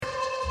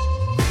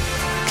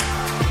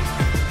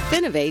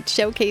Finovate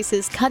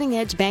showcases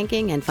cutting-edge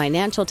banking and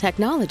financial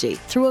technology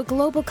through a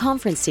global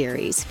conference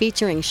series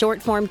featuring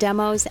short-form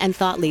demos and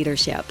thought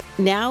leadership.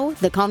 Now,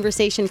 the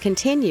conversation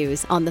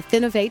continues on the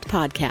Finovate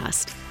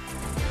podcast.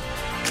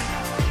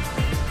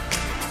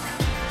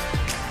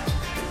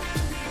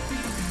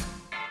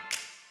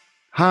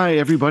 Hi,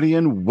 everybody,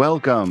 and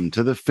welcome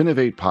to the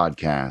Finovate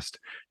podcast.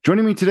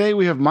 Joining me today,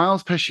 we have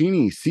Miles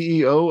Pescini,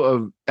 CEO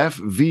of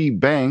FV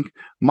Bank.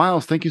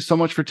 Miles, thank you so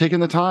much for taking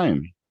the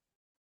time.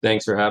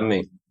 Thanks for having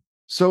me.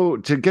 So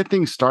to get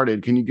things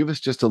started, can you give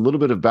us just a little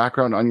bit of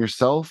background on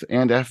yourself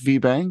and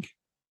FV Bank?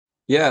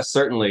 Yeah,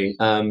 certainly.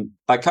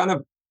 I kind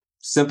of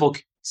simple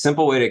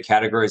way to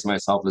categorize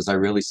myself is I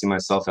really see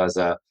myself as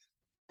a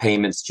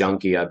payments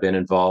junkie. I've been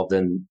involved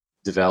in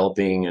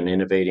developing and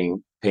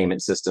innovating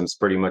payment systems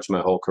pretty much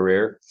my whole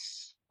career.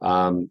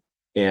 What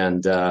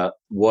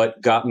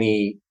got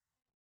me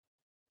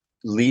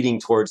leading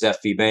towards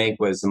FV Bank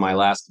was my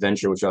last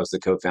venture, which I was the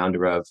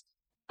co-founder of.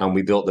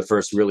 We built the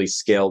first really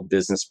scaled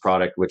business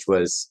product, which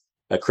was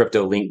a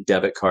crypto-linked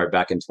debit card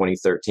back in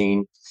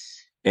 2013.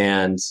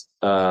 And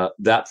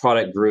that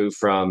product grew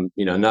from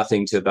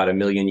nothing to about 1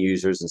 million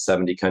users in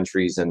 70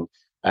 countries. And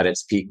at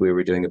its peak, we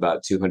were doing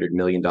about $200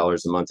 million a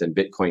month in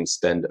Bitcoin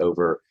spend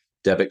over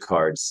debit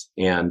cards.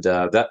 And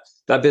that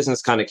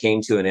business kind of came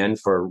to an end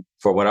for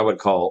what I would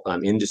call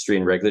industry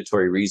and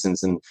regulatory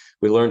reasons. And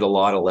we learned a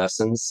lot of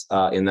lessons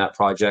in that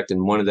project.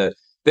 And one of the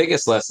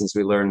biggest lessons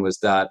we learned was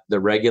that the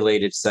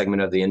regulated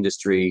segment of the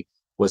industry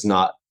was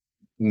not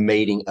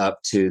mating up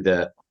to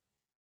the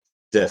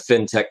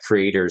fintech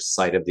creators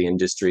side of the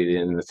industry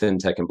and the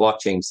fintech and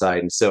blockchain side.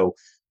 And so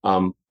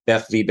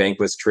FV Bank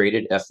was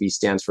created. FV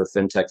stands for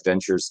Fintech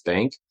Ventures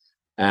Bank.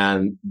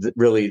 And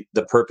really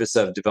the purpose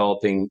of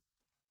developing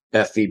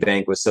FV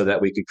Bank was so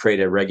that we could create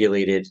a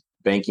regulated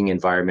banking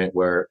environment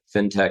where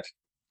fintech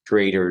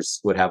creators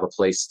would have a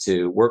place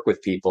to work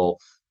with people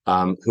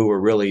who were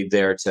really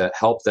there to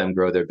help them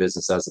grow their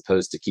business as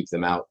opposed to keep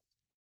them out.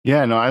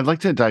 Yeah, no, I'd like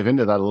to dive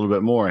into that a little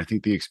bit more. I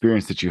think the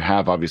experience that you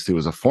have obviously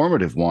was a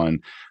formative one.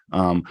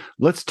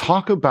 Let's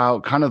talk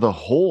about kind of the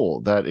hole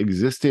that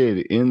existed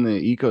in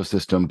the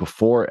ecosystem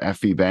before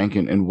FV Bank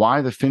and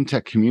why the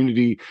fintech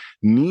community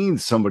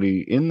needs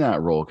somebody in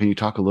that role. Can you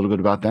talk a little bit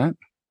about that?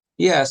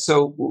 Yeah.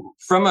 So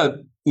from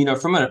an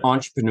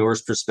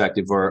entrepreneur's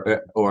perspective or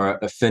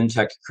a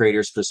fintech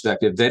creator's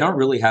perspective, they don't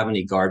really have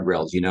any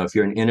guardrails. If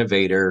you're an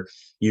innovator,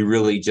 you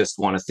really just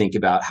want to think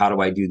about how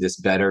do I do this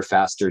better,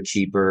 faster,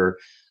 cheaper.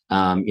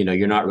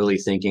 You're not really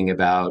thinking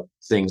about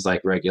things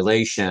like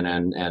regulation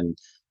and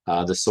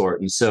the sort.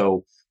 And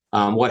so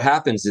what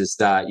happens is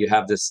that you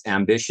have this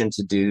ambition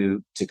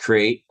to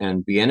create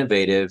and be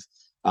innovative.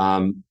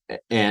 And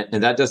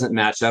that doesn't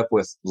match up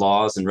with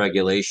laws and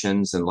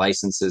regulations and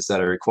licenses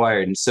that are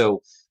required. And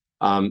so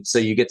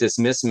you get this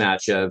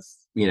mismatch of,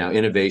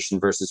 innovation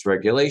versus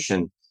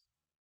regulation.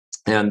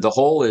 And the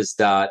whole is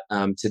that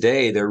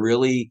today there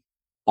really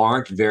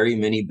aren't very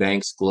many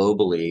banks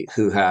globally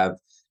who have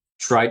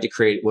tried to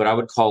create what I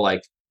would call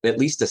like at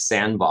least a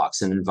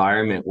sandbox, an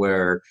environment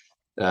where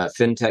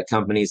fintech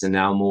companies and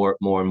now more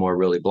and more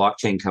really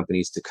blockchain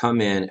companies to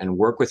come in and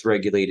work with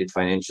regulated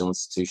financial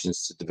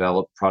institutions to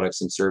develop products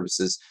and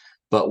services,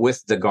 but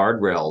with the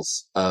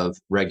guardrails of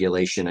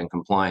regulation and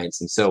compliance.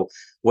 And so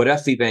what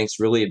FV Bank's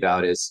really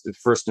about is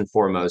first and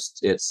foremost,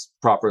 it's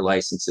proper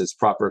licenses,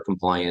 proper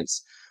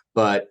compliance,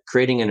 but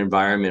creating an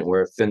environment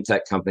where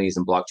fintech companies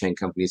and blockchain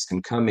companies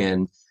can come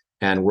in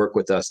and work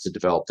with us to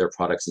develop their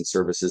products and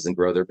services and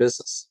grow their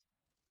business.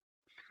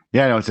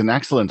 Yeah, no, it's an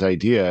excellent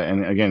idea.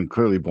 And again,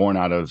 clearly born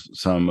out of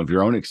some of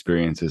your own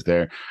experiences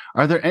there.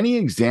 Are there any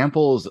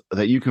examples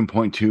that you can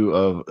point to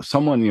of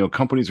someone,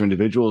 companies or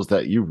individuals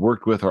that you've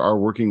worked with or are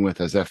working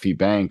with as FV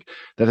Bank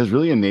that has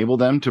really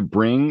enabled them to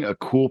bring a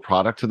cool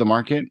product to the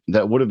market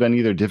that would have been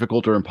either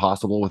difficult or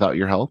impossible without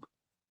your help?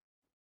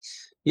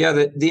 Yeah,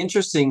 the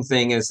interesting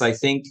thing is I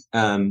think,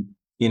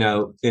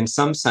 in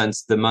some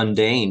sense, the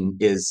mundane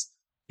is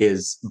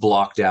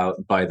blocked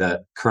out by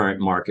the current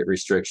market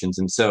restrictions.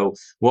 And so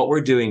what we're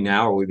doing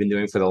now, or we've been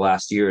doing for the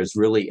last year, is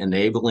really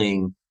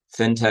enabling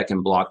fintech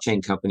and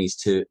blockchain companies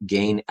to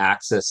gain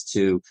access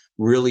to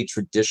really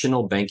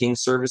traditional banking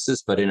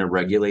services, but in a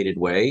regulated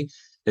way.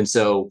 And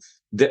so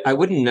I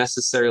wouldn't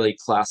necessarily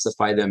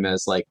classify them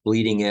as like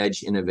bleeding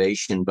edge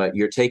innovation, but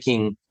you're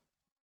taking,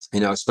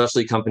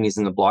 especially companies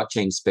in the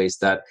blockchain space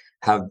that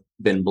have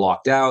been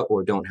blocked out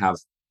or don't have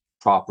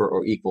proper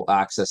or equal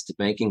access to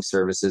banking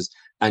services,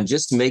 and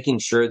just making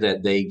sure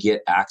that they get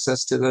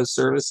access to those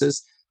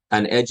services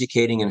and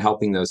educating and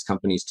helping those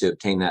companies to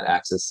obtain that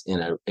access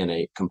in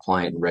a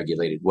compliant and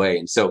regulated way.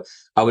 And so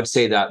I would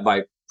say that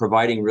by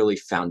providing really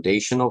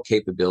foundational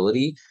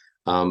capability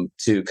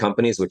to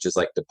companies, which is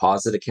like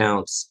deposit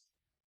accounts,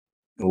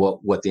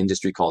 what the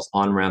industry calls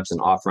on-ramps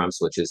and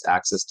off-ramps, which is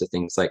access to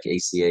things like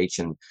ACH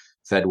and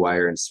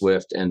Fedwire and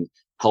Swift, and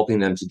helping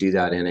them to do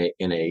that in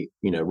a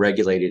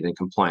regulated and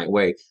compliant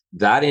way.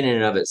 That in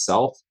and of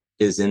itself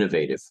is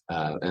innovative,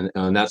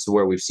 and that's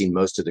where we've seen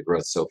most of the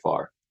growth so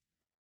far.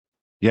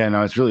 Yeah,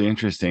 no, it's really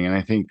interesting. And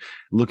I think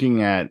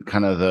looking at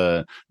kind of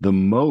the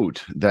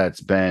moat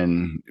that's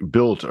been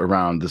built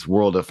around this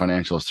world of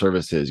financial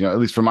services, at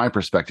least from my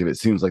perspective, it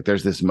seems like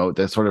there's this moat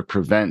that sort of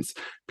prevents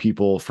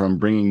people from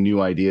bringing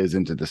new ideas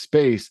into the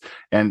space.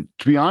 And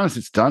to be honest,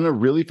 it's done a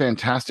really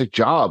fantastic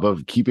job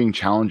of keeping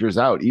challengers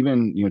out,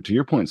 even, to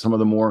your point, some of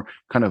the more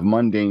kind of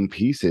mundane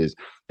pieces.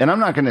 And I'm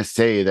not going to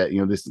say that,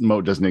 this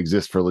moat doesn't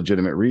exist for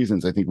legitimate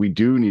reasons. I think we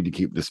do need to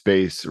keep the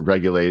space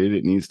regulated.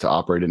 It needs to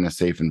operate in a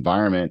safe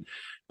environment.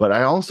 But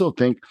I also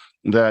think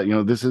that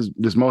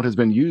this moat has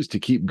been used to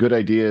keep good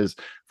ideas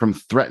from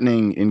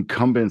threatening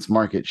incumbents'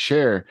 market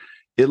share.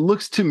 It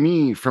looks to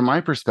me, from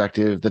my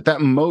perspective, that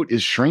moat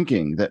is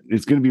shrinking. That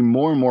it's going to be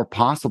more and more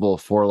possible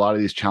for a lot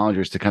of these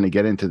challengers to kind of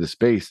get into the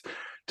space.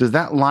 Does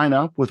that line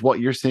up with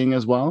what you're seeing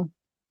as well?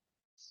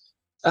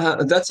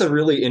 That's a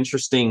really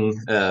interesting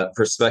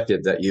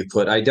perspective that you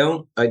put. I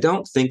don't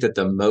think that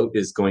the moat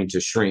is going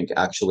to shrink.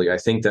 Actually, I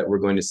think that we're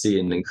going to see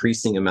an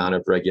increasing amount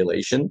of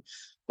regulation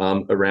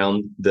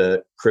around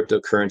the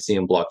cryptocurrency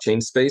and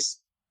blockchain space.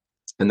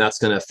 And that's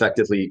going to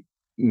effectively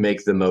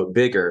make the moat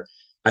bigger.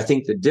 I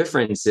think the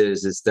difference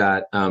is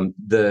that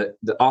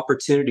the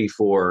opportunity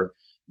for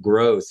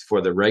growth for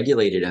the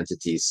regulated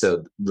entities,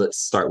 so let's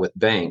start with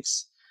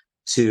banks,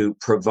 to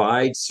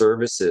provide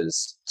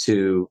services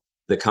to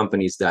the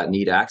companies that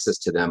need access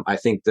to them. I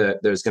think that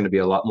there's going to be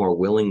a lot more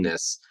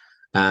willingness.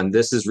 And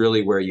this is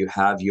really where you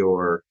have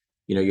your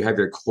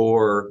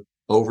core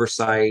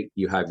oversight,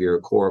 you have your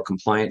core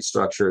compliance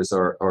structures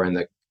or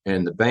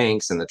in the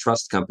banks and the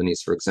trust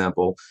companies, for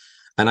example.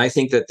 And I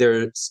think that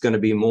there's going to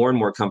be more and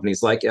more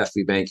companies like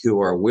FB Bank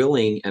who are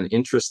willing and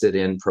interested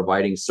in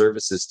providing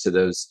services to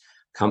those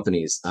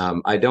companies.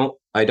 I don't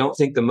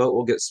think the moat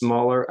will get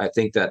smaller. I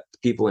think that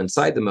people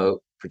inside the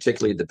moat,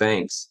 particularly the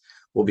banks,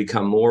 will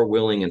become more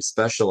willing and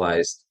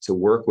specialized to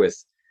work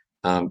with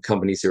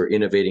companies who are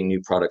innovating new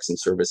products and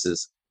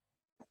services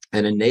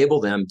and enable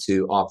them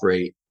to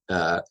operate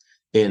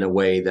in a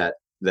way that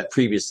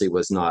previously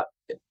was not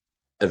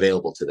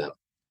available to them.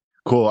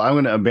 Cool. I'm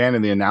going to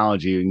abandon the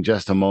analogy in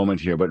just a moment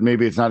here, but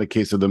maybe it's not a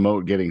case of the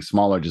moat getting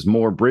smaller, just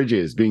more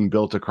bridges being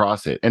built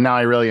across it. And now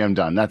I really am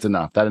done. That's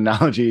enough. That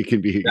analogy can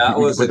be.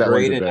 That's a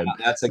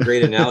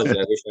great analogy.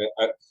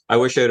 I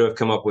wish I would have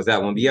come up with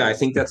that one. But yeah, I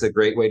think that's a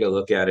great way to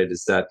look at it.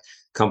 Is that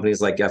companies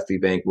like FB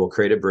Bank will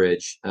create a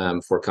bridge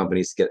for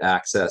companies to get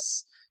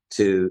access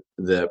to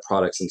the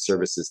products and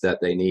services that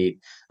they need.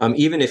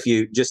 Even if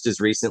you, just as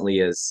recently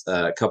as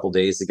a couple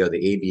days ago, the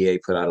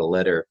ABA put out a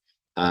letter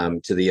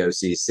to the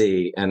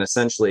OCC and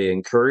essentially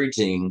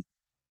encouraging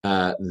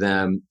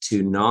them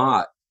to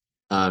not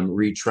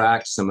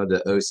retract some of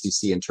the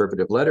OCC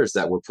interpretive letters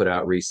that were put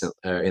out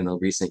in the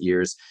recent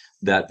years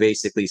that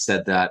basically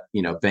said that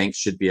banks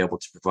should be able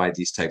to provide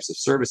these types of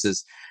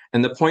services.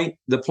 And the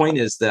point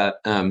is that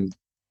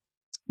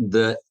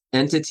the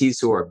entities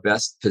who are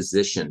best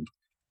positioned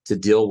to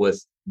deal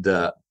with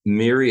the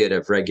myriad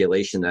of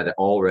regulation that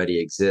already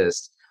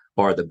exists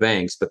are the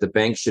banks, but the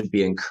banks should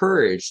be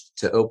encouraged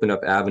to open up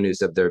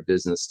avenues of their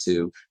business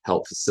to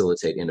help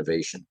facilitate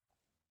innovation.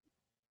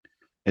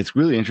 It's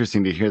really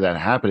interesting to hear that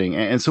happening.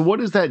 And so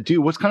what does that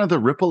do? What's kind of the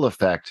ripple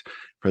effect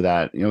for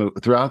that,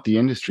 throughout the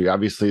industry?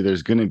 Obviously,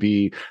 there's going to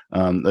be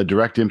a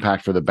direct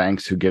impact for the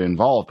banks who get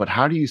involved, but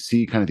how do you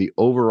see kind of the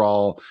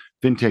overall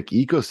fintech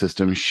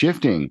ecosystem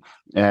shifting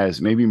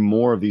as maybe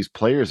more of these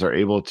players are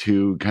able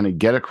to kind of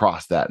get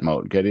across that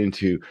moat, get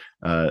into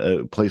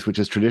a place which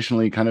has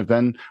traditionally kind of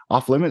been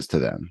off limits to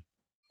them?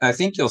 I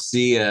think you'll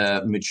see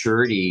a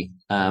maturity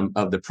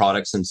of the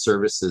products and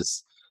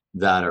services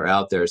that are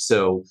out there.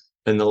 So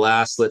in the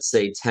last, let's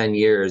say, 10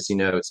 years,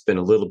 it's been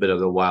a little bit of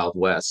the Wild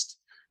West.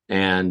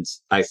 And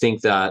I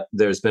think that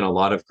there's been a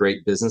lot of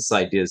great business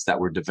ideas that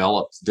were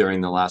developed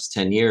during the last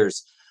 10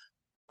 years.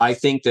 I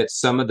think that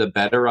some of the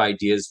better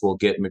ideas will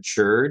get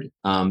matured.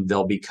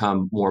 They'll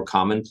become more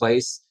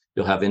commonplace.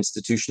 You'll have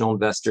institutional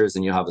investors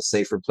and you'll have a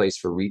safer place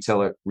for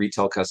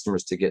retail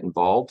customers to get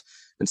involved.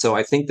 And so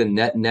I think the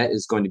net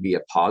is going to be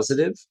a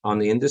positive on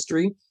the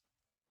industry.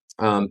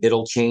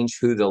 It'll change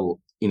who the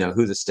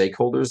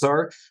stakeholders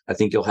are. I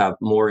think you'll have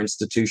more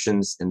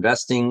institutions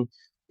investing.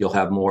 You'll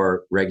have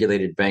more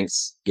regulated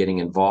banks getting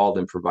involved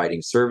and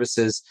providing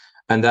services.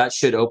 And that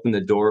should open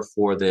the door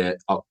for the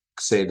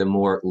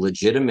more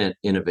legitimate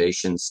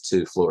innovations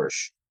to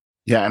flourish.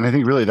 Yeah, and I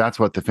think really that's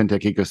what the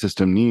fintech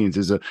ecosystem needs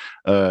is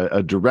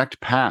a direct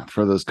path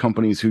for those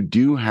companies who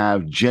do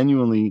have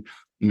genuinely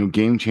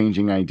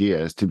game-changing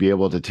ideas to be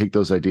able to take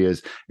those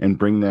ideas and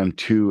bring them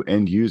to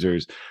end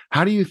users.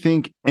 How do you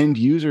think end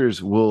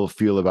users will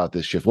feel about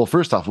this shift? Well,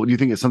 first off, do you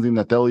think it's something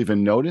that they'll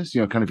even notice?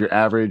 Kind of your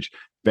average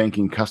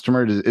banking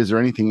customer. Is there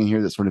anything in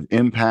here that sort of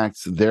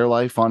impacts their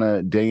life on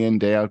a day in,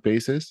 day out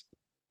basis?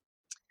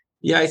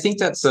 Yeah, I think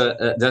that's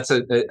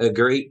a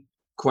great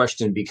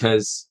question,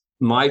 because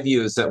my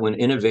view is that when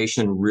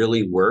innovation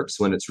really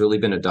works, when it's really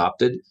been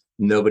adopted,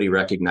 nobody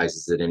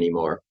recognizes it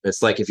anymore.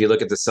 It's like if you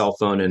look at the cell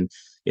phone and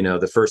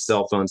the first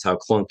cell phones, how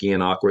clunky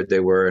and awkward they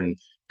were, and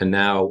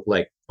now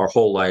like our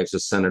whole lives are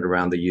centered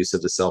around the use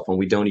of the cell phone.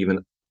 We don't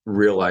even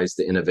realize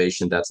the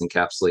innovation that's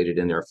encapsulated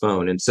in their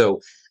phone. And so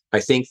I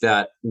think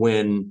that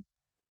when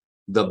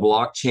the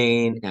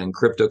blockchain and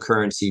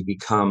cryptocurrency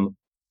become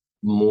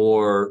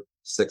more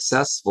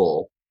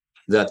successful,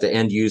 that the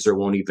end user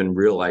won't even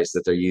realize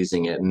that they're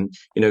using it. And,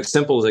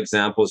 simple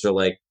examples are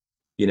like,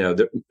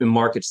 the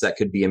markets that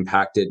could be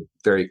impacted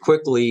very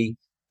quickly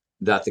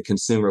that the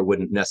consumer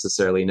wouldn't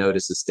necessarily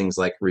notice is things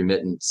like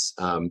remittance.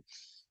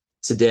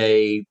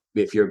 Today,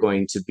 if you're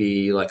going to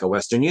be like a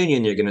Western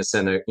Union, you're going to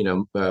send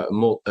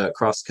a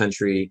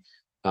cross-country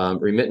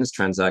remittance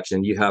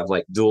transaction. You have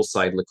like dual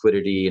side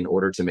liquidity in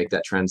order to make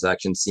that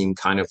transaction seem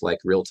kind of like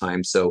real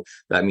time. So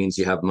that means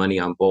you have money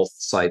on both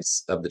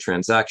sides of the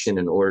transaction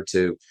in order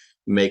to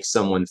make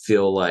someone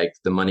feel like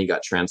the money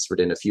got transferred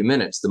in a few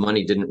minutes. The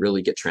money didn't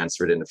really get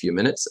transferred in a few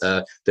minutes.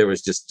 There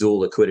was just dual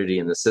liquidity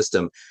in the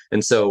system.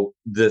 And so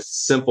the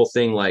simple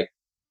thing like,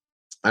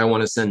 I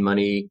want to send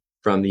money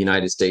from the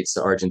United States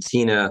to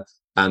Argentina,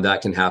 and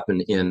that can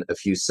happen in a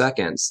few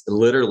seconds,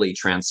 literally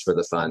transfer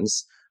the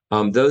funds.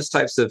 Those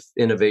types of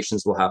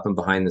innovations will happen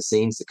behind the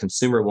scenes. The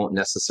consumer won't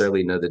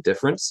necessarily know the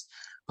difference,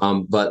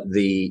 but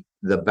the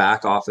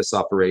back office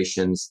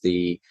operations,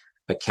 the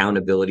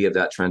accountability of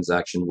that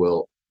transaction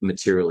will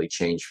materially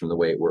change from the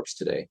way it works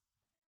today.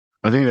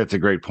 I think that's a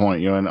great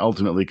point, and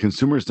ultimately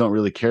consumers don't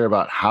really care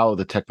about how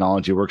the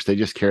technology works. They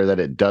just care that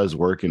it does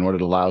work and what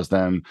it allows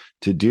them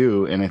to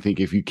do. And I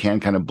think if you can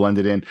kind of blend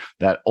it in,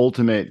 that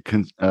ultimate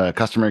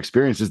customer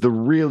experience is the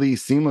really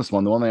seamless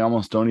one, the one they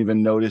almost don't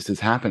even notice is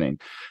happening.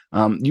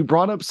 You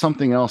brought up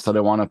something else that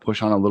I want to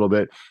push on a little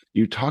bit.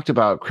 You talked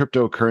about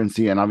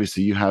cryptocurrency, and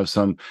obviously you have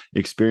some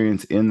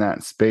experience in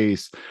that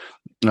space.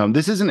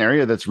 This is an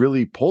area that's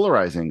really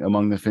polarizing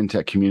among the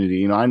fintech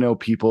community. I know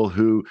people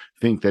who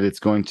think that it's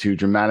going to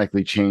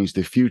dramatically change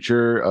the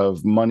future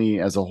of money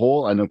as a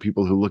whole. I know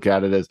people who look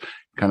at it as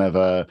kind of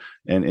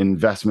an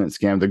investment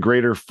scam, the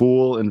greater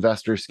fool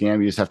investor scam.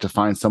 You just have to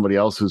find somebody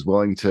else who's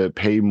willing to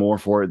pay more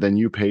for it than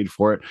you paid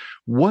for it.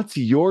 What's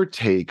your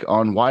take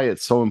on why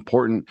it's so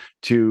important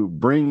to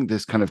bring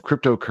this kind of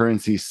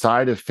cryptocurrency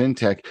side of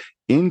fintech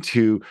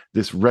into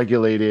this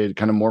regulated,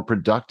 kind of more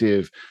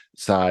productive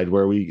side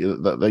where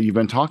that you've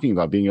been talking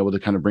about, being able to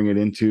kind of bring it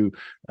into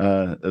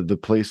the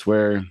place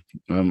where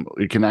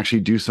it can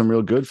actually do some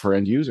real good for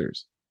end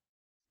users?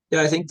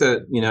 Yeah, I think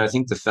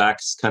the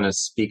facts kind of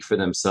speak for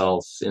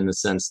themselves in the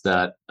sense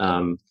that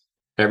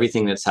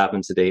everything that's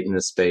happened to date in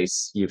this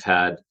space, you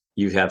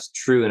have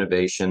true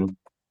innovation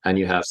and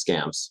you have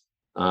scams.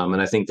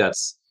 And I think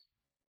that's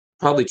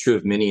probably true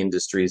of many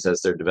industries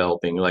as they're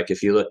developing. Like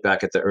if you look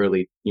back at the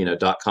early,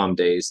 .com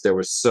days, there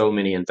were so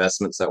many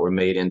investments that were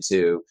made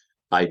into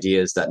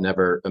ideas that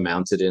never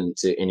amounted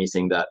into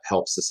anything that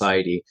helped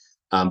society.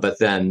 But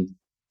then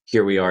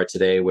here we are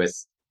today with,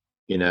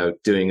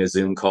 doing a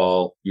Zoom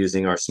call,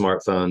 using our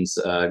smartphones,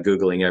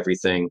 Googling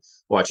everything,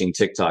 watching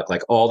TikTok,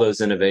 like all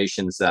those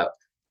innovations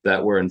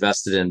that were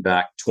invested in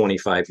back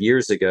 25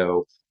 years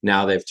ago.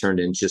 Now they've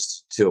turned in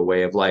just to a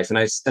way of life. And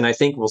I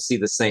think we'll see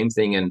the same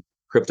thing in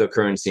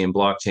cryptocurrency and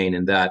blockchain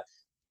in that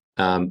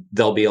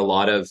there'll be a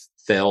lot of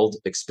failed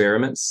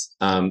experiments.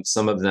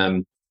 Some of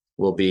them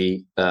will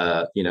be,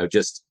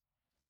 just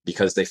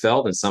because they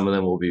failed, and some of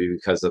them will be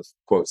because of,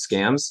 quote,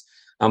 scams.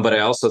 But I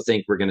also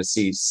think we're going to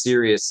see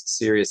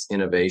serious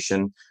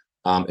innovation,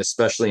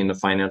 especially in the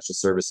financial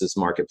services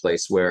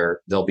marketplace, where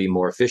there'll be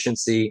more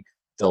efficiency,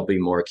 there'll be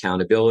more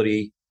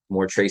accountability,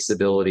 more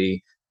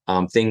traceability,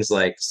 things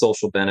like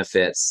social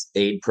benefits,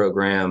 aid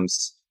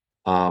programs,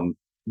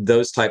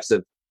 those types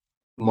of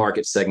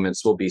market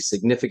segments will be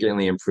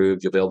significantly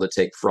improved. You'll be able to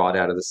take fraud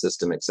out of the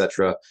system, et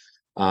cetera.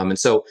 And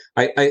so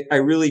I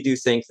really do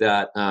think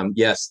that,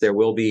 yes, there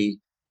will be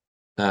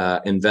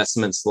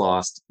investments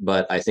lost,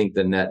 but I think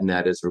the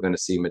net is we're going to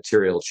see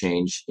material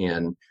change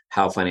in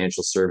how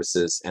financial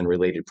services and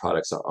related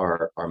products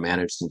are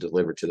managed and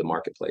delivered to the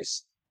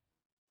marketplace.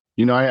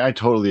 I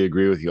totally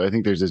agree with you. I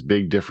think there's this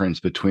big difference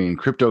between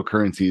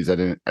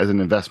cryptocurrencies as an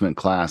investment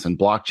class and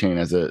blockchain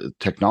as a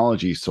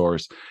technology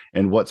source.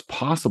 And what's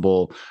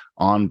possible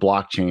on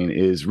blockchain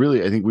is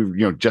really, I think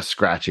we're just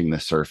scratching the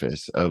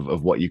surface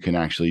of what you can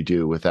actually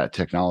do with that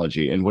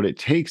technology. And what it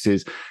takes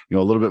is, a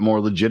little bit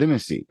more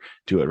legitimacy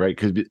to it, right?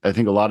 Because I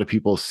think a lot of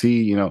people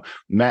see,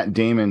 Matt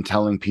Damon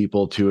telling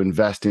people to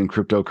invest in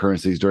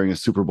cryptocurrencies during a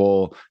Super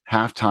Bowl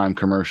halftime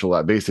commercial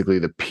at basically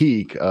the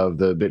peak of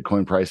the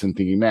Bitcoin price and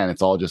thinking, man,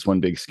 it's all just one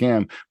big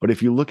scam. But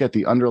if you look at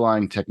the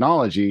underlying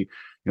technology,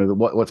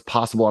 what's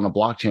possible on a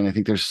blockchain, I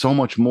think there's so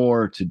much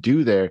more to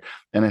do there.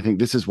 And I think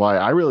this is why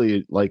I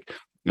really like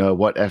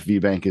what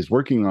FV Bank is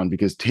working on,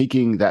 because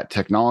taking that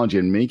technology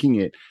and making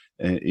it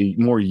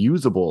more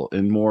usable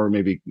and more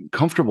maybe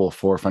comfortable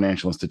for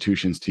financial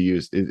institutions to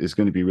use is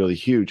going to be really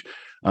huge.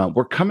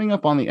 We're coming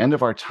up on the end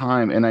of our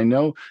time, and I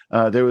know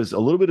there was a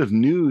little bit of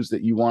news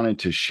that you wanted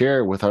to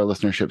share with our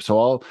listenership.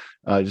 So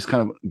I'll just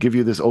kind of give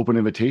you this open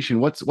invitation.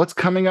 What's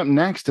coming up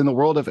next in the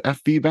world of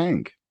FV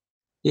Bank?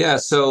 Yeah,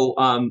 so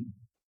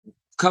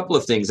couple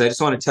of things. I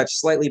just want to touch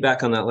slightly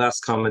back on that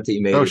last comment that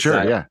you made. Oh,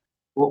 sure, yeah.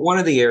 One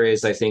of the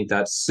areas I think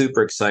that's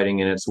super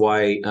exciting, and it's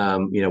why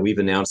we've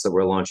announced that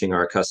we're launching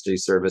our custody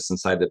service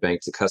inside the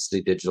bank to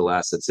custody digital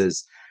assets,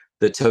 is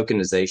the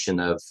tokenization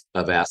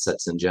of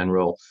assets in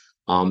general.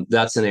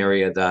 That's an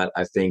area that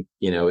I think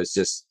is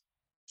just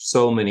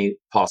so many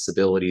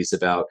possibilities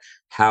about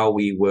how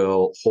we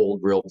will hold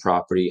real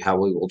property, how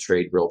we will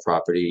trade real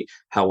property,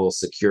 how we'll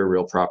secure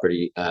real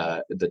property,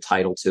 the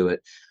title to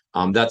it.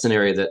 That's an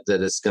area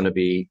that is going to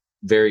be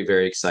very,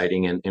 very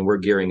exciting, and we're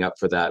gearing up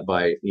for that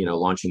by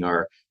launching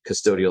our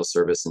custodial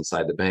service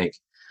inside the bank.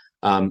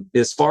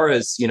 As far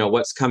as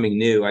what's coming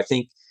new, I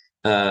think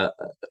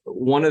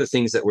one of the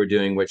things that we're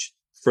doing, which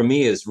for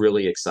me is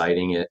really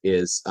exciting,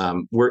 is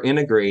we're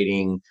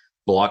integrating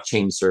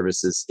blockchain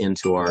services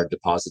into our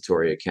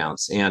depository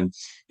accounts. And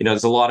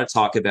there's a lot of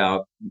talk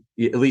about,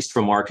 at least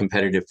from our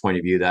competitive point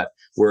of view, that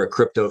we're a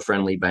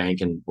crypto-friendly bank,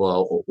 and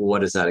well, what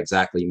does that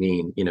exactly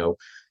mean?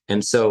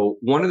 And so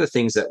one of the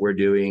things that we're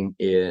doing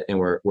and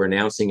we're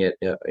announcing it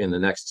in the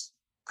next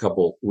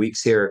couple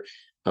weeks here,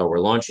 we're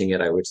launching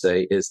it, I would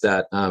say, is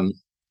that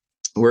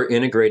we're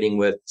integrating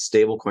with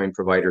stablecoin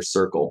provider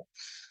Circle.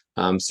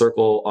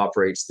 Circle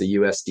operates the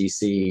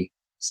USDC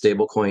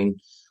stablecoin.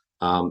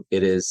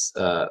 It is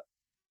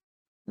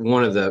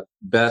one of the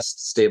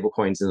best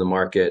stablecoins in the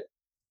market,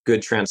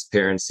 good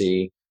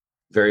transparency,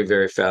 very,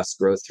 very fast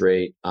growth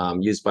rate,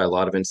 used by a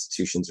lot of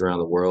institutions around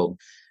the world.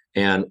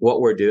 And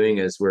what we're doing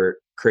is we're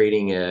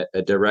creating a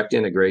direct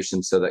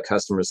integration so that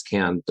customers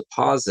can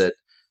deposit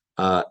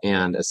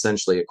and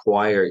essentially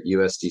acquire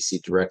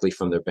USDC directly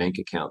from their bank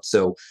account.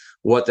 So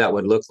what that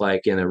would look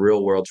like in a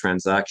real world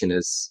transaction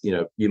is,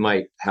 you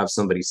might have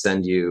somebody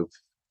send you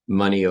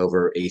money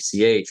over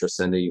ACH or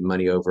send you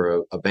money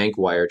over a bank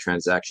wire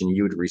transaction.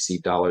 You would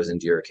receive dollars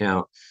into your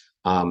account.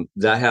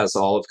 That has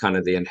all of kind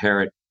of the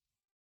inherent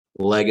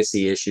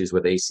legacy issues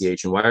with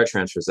ACH and wire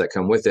transfers that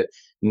come with it.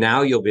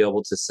 Now you'll be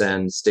able to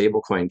send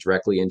stablecoin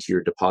directly into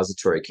your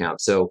depository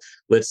account. So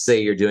let's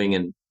say you're doing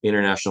an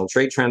international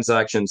trade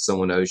transaction.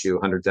 Someone owes you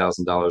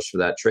 $100,000 for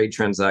that trade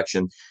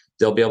transaction.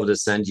 They'll be able to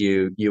send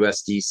you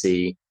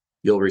USDC.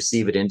 You'll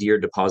receive it into your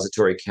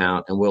depository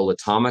account, and we'll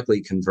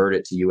atomically convert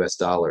it to US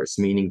dollars,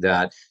 meaning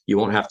that you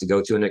won't have to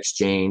go to an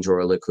exchange or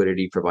a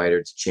liquidity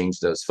provider to change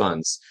those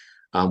funds.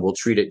 We'll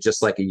treat it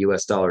just like a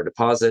US dollar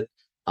deposit.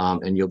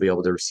 And you'll be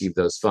able to receive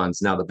those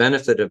funds. Now, the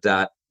benefit of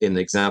that, in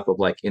the example of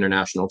like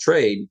international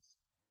trade,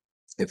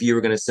 if you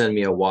were going to send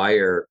me a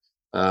wire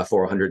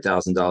for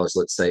 $100,000,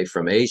 let's say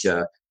from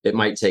Asia, it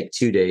might take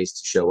 2 days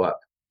to show up.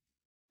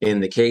 In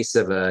the case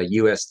of a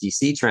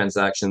USDC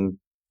transaction,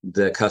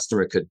 the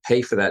customer could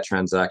pay for that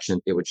transaction.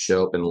 It would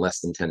show up in less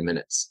than 10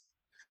 minutes.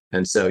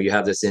 And so you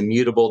have this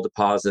immutable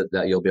deposit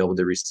that you'll be able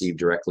to receive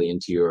directly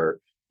into your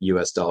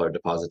US dollar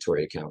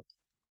depository account.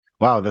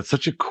 Wow, that's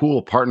such a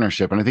cool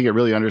partnership. And I think it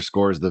really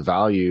underscores the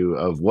value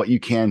of what you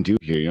can do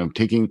here.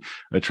 Taking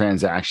a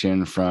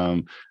transaction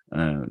from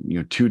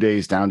 2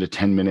 days down to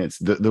 10 minutes,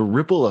 the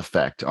ripple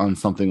effect on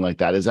something like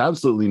that is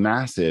absolutely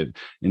massive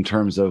in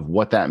terms of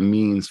what that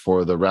means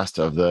for the rest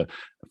of the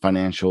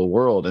financial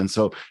world. And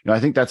so, I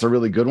think that's a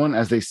really good one.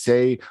 As they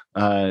say,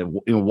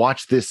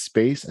 watch this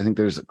space. I think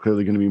there's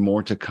clearly going to be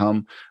more to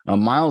come.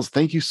 Miles,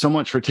 thank you so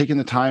much for taking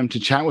the time to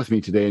chat with me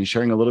today and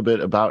sharing a little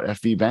bit about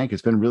FV Bank.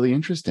 It's been really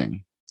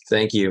interesting.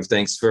 Thank you.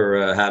 Thanks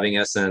for having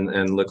us,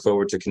 and look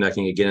forward to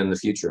connecting again in the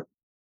future.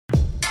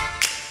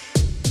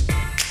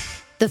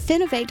 The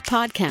Finovate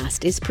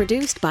podcast is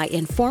produced by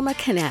Informa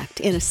Connect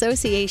in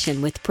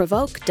association with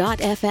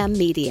Provoke.fm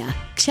Media.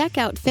 Check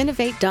out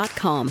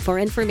Finovate.com for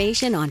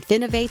information on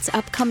Finovate's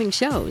upcoming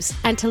shows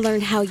and to learn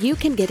how you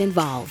can get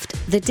involved.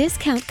 The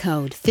discount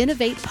code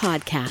Finovate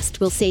Podcast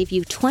will save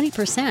you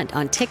 20%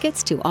 on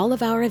tickets to all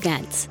of our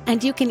events.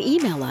 And you can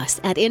email us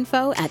at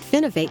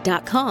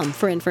info@Finovate.com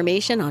for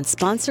information on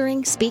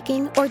sponsoring,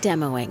 speaking, or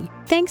demoing.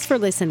 Thanks for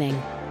listening.